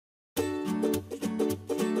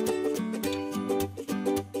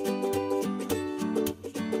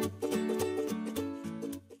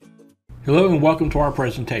Hello and welcome to our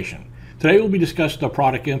presentation. Today we'll be discussing the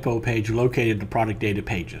product info page located in the product data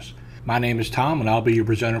pages. My name is Tom and I'll be your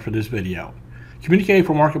presenter for this video. Communicating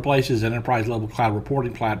for Marketplace is an enterprise-level cloud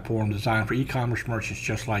reporting platform designed for e-commerce merchants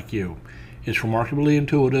just like you. It's remarkably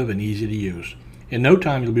intuitive and easy to use. In no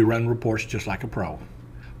time you'll be running reports just like a pro.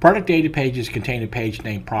 Product data pages contain a page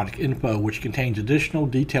named Product Info, which contains additional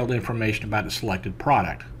detailed information about the selected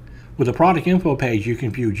product. With the product info page, you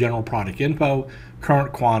can view general product info,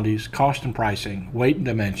 current quantities, cost and pricing, weight and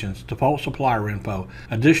dimensions, default supplier info,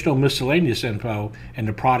 additional miscellaneous info, and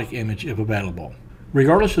the product image if available.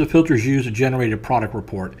 Regardless of the filters used to generate a product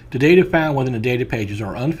report, the data found within the data pages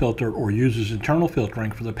are unfiltered or uses internal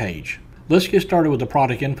filtering for the page. Let's get started with the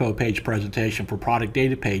product info page presentation for product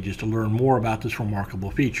data pages to learn more about this remarkable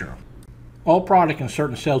feature. All product and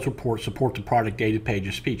certain sales reports support the product data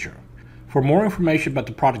pages feature. For more information about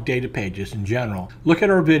the product data pages in general, look at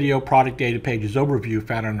our video Product Data Pages Overview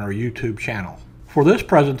found on our YouTube channel. For this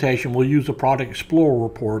presentation, we'll use the Product Explorer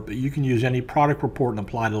report, but you can use any product report and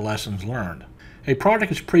apply the lessons learned. A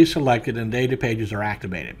product is pre-selected and data pages are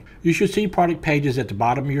activated. You should see product pages at the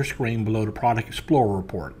bottom of your screen below the Product Explorer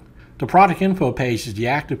report. The Product Info page is the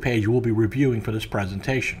active page we'll be reviewing for this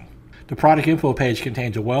presentation. The Product Info page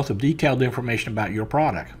contains a wealth of detailed information about your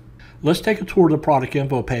product. Let's take a tour of the Product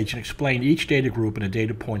Info page and explain each data group and the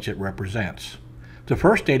data points it represents. The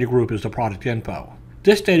first data group is the Product Info.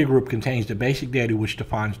 This data group contains the basic data which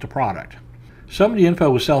defines the product. Some of the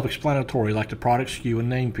info is self-explanatory, like the product SKU and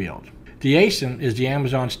name field. The ASIN is the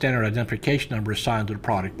Amazon Standard Identification Number assigned to the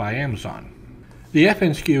product by Amazon. The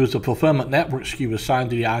FN SKU is the Fulfillment Network SKU assigned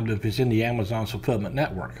to the item if it's in the Amazon Fulfillment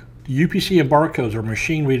Network. The UPC and barcodes are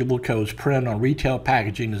machine-readable codes printed on retail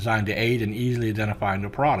packaging designed to aid in easily identifying the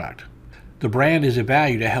product. The brand is a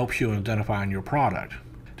value that helps you in identifying your product.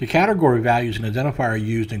 The category value is an identifier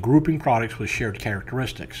used in grouping products with shared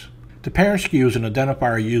characteristics. The parent SKU is an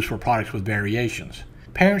identifier used for products with variations.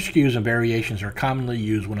 Parent SKUs and variations are commonly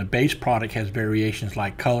used when a base product has variations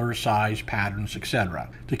like color, size, patterns, etc.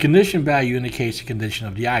 The condition value indicates the condition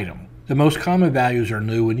of the item. The most common values are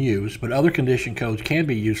new and used, but other condition codes can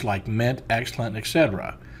be used like mint, excellent,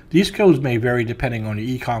 etc. These codes may vary depending on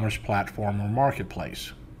the e-commerce platform or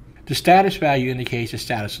marketplace. The status value indicates the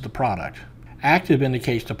status of the product. Active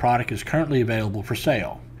indicates the product is currently available for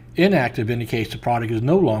sale. Inactive indicates the product is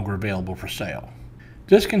no longer available for sale.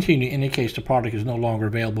 Discontinued indicates the product is no longer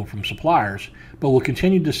available from suppliers, but will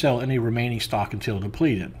continue to sell any remaining stock until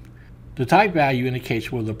depleted. The type value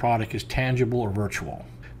indicates whether the product is tangible or virtual.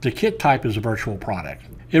 The kit type is a virtual product.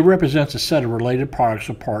 It represents a set of related products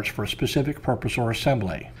or parts for a specific purpose or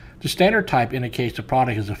assembly. The standard type indicates the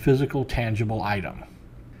product is a physical, tangible item.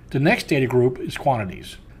 The next data group is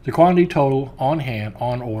quantities. The quantity total, on hand,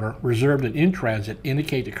 on order, reserved, and in transit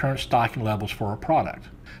indicate the current stocking levels for a product.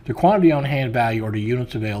 The quantity on hand value are the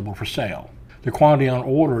units available for sale. The quantity on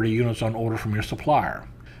order are the units on order from your supplier.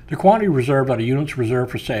 The quantity reserved are the units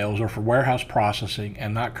reserved for sales or for warehouse processing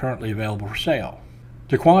and not currently available for sale.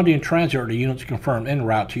 The quantity in transit are the units confirmed en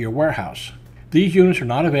route to your warehouse. These units are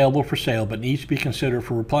not available for sale but need to be considered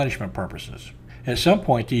for replenishment purposes. At some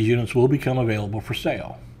point, these units will become available for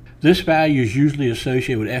sale. This value is usually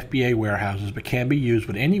associated with FBA warehouses but can be used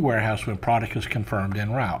with any warehouse when product is confirmed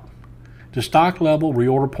en route. The stock level,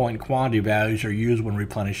 reorder point, and quantity values are used when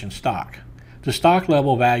replenishing stock. The stock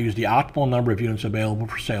level values the optimal number of units available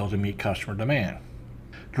for sale to meet customer demand.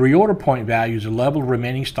 The reorder point values the level of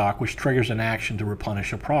remaining stock which triggers an action to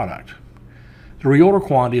replenish a product. The reorder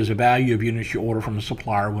quantity is a value of units you order from the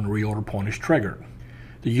supplier when the reorder point is triggered.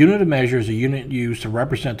 The unit of measure is a unit used to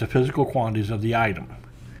represent the physical quantities of the item.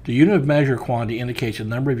 The unit of measure quantity indicates the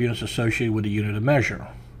number of units associated with the unit of measure.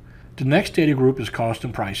 The next data group is cost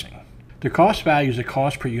and pricing. The cost value is the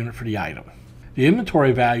cost per unit for the item. The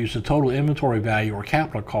inventory value is the total inventory value or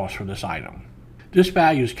capital cost for this item. This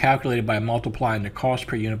value is calculated by multiplying the cost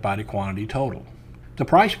per unit by the quantity total. The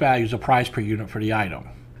price value is the price per unit for the item.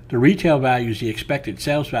 The retail value is the expected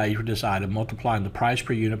sales value for this item multiplying the price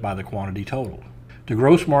per unit by the quantity total. The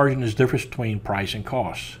gross margin is the difference between price and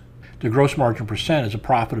cost. The gross margin percent is a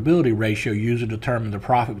profitability ratio used to determine the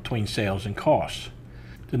profit between sales and costs.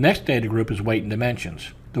 The next data group is weight and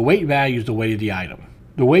dimensions. The weight value is the weight of the item.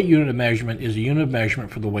 The weight unit of measurement is the unit of measurement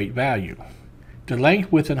for the weight value. The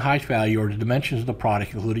length, width, and height value are the dimensions of the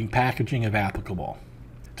product, including packaging if applicable.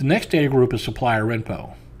 The next data group is supplier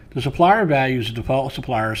info. The supplier value is the default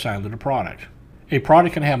supplier assigned to the product. A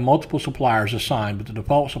product can have multiple suppliers assigned, but the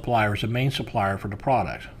default supplier is the main supplier for the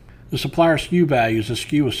product. The supplier SKU value is the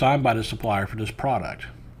SKU assigned by the supplier for this product.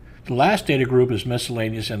 The last data group is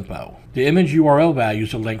miscellaneous info. The image URL value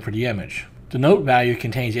is the link for the image. The note value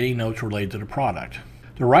contains any notes related to the product.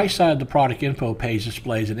 The right side of the product info page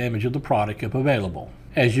displays an image of the product if available.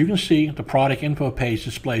 As you can see, the product info page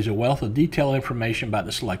displays a wealth of detailed information about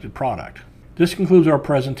the selected product. This concludes our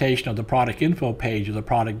presentation of the product info page of the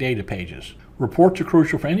product data pages. Reports are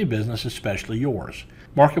crucial for any business, especially yours.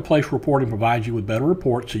 Marketplace reporting provides you with better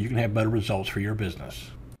reports so you can have better results for your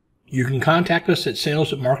business. You can contact us at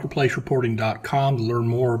sales@marketplacereporting.com to learn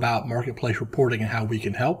more about marketplace reporting and how we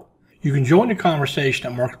can help. You can join the conversation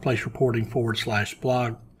at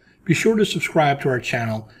marketplacereporting.com/blog. Be sure to subscribe to our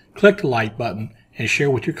channel, click the like button, and share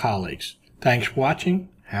with your colleagues. Thanks for watching.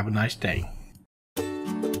 Have a nice day.